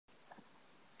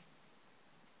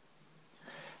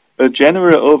A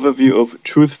general overview of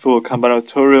truthful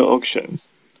combinatorial auctions.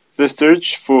 The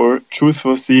search for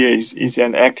truthful CAs is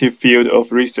an active field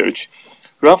of research.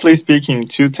 Roughly speaking,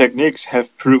 two techniques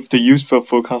have proved useful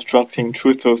for constructing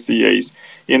truthful CAs.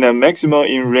 In a maximal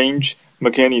in-range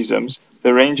mechanisms,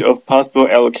 the range of possible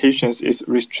allocations is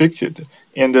restricted,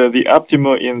 and the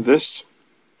optimal in this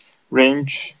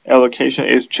range allocation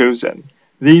is chosen.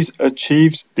 This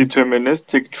achieves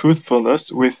deterministic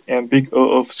truthfulness with an big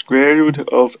O of square root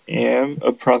of m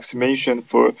approximation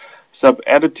for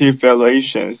subadditive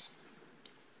valuations,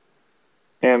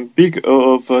 and big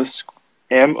O of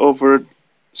m over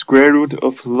square root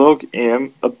of log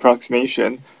m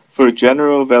approximation for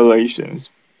general valuations,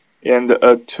 and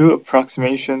a 2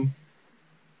 approximation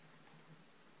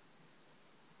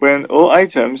when all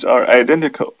items are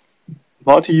identical.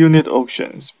 Multi-unit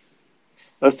auctions.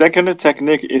 A second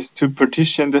technique is to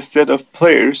partition the set of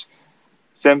players,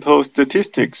 sample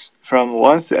statistics from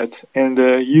one set, and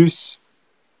use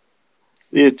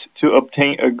it to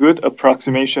obtain a good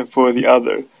approximation for the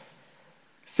other.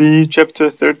 See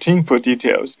Chapter 13 for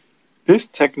details. This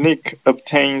technique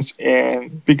obtains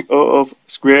an big O of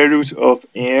square root of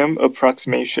m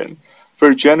approximation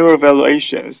for general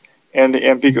valuations and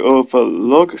an big O of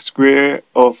log square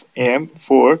of m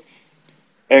for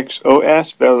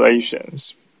XOS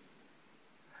valuations.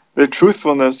 The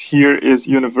truthfulness here is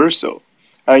universal,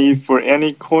 i.e. for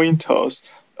any coin toss,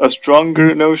 a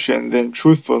stronger notion than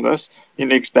truthfulness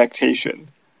in expectation.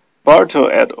 Bartle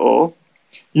et al.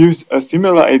 Use a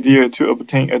similar idea to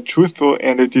obtain a truthful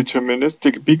and a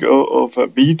deterministic big O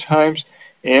of b times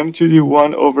m to the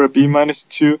 1 over b minus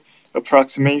 2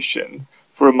 approximation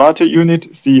for multi-unit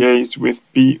CAs with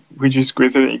b which is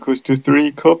greater than or equals to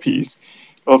 3 copies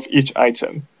of each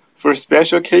item. For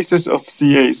special cases of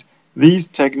CAs, these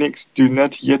techniques do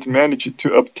not yet manage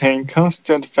to obtain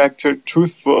constant factor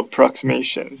truthful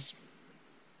approximations.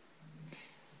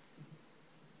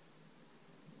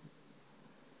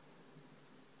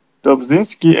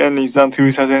 Dobzhinsky and Nizam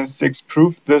 2006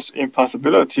 proved this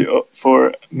impossibility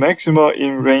for maximal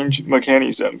in-range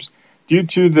mechanisms due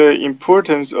to the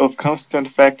importance of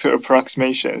constant factor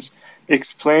approximations.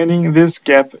 Explaining this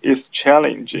gap is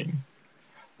challenging.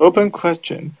 Open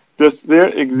question. Does there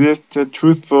exist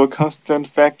truthful constant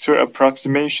factor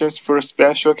approximations for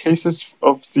special cases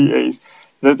of CAs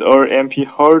that are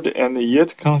NP-hard and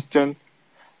yet constant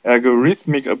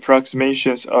algorithmic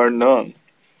approximations are known?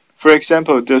 For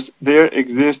example, does there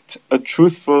exist a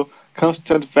truthful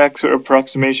constant factor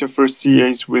approximation for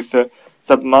CAs with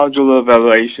submodular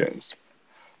valuations?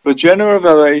 For general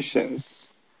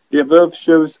valuations, the above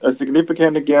shows a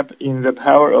significant gap in the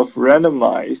power of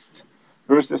randomized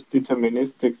versus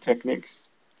deterministic techniques.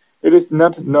 It is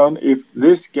not known if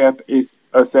this gap is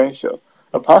essential.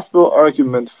 A possible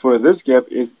argument for this gap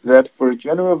is that for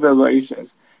general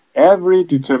valuations, every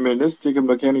deterministic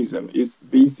mechanism is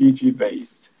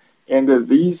BCG-based, and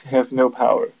these have no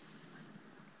power.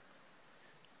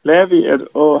 Levy et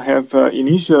al. Have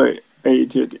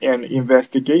initiated an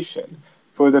investigation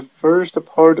for the first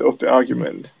part of the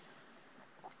argument,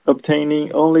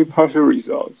 obtaining only partial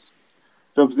results.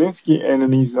 Dobzhinsky and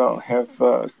Nizam have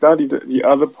studied the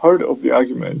other part of the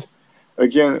argument,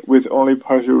 again with only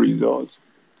partial results.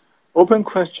 Open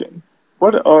question.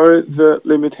 What are the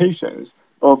limitations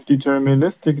of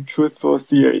deterministic truthful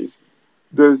CAs?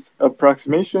 Does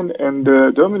approximation and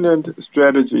dominant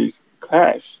strategies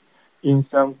clash in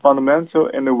some fundamental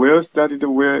and well-studied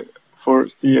way for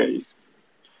CAs?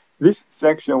 This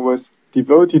section was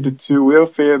devoted to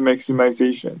welfare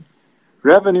maximization.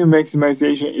 Revenue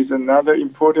maximization is another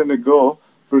important goal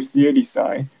for CA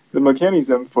design. The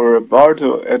mechanism for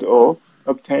Bartle et al.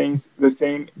 Obtains the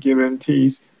same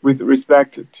guarantees with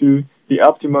respect to the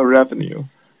optimal revenue.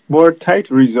 More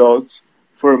tight results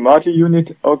for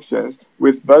multi-unit auctions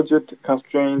with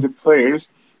budget-constrained players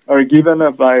are given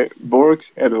by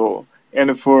Borges et al.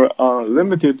 And for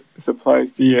unlimited supply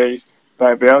CAs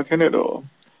by Belkin et al.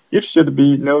 It should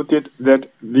be noted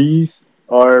that these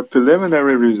are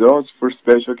preliminary results for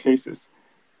special cases.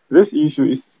 This issue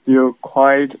is still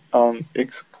quite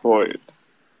unexplored.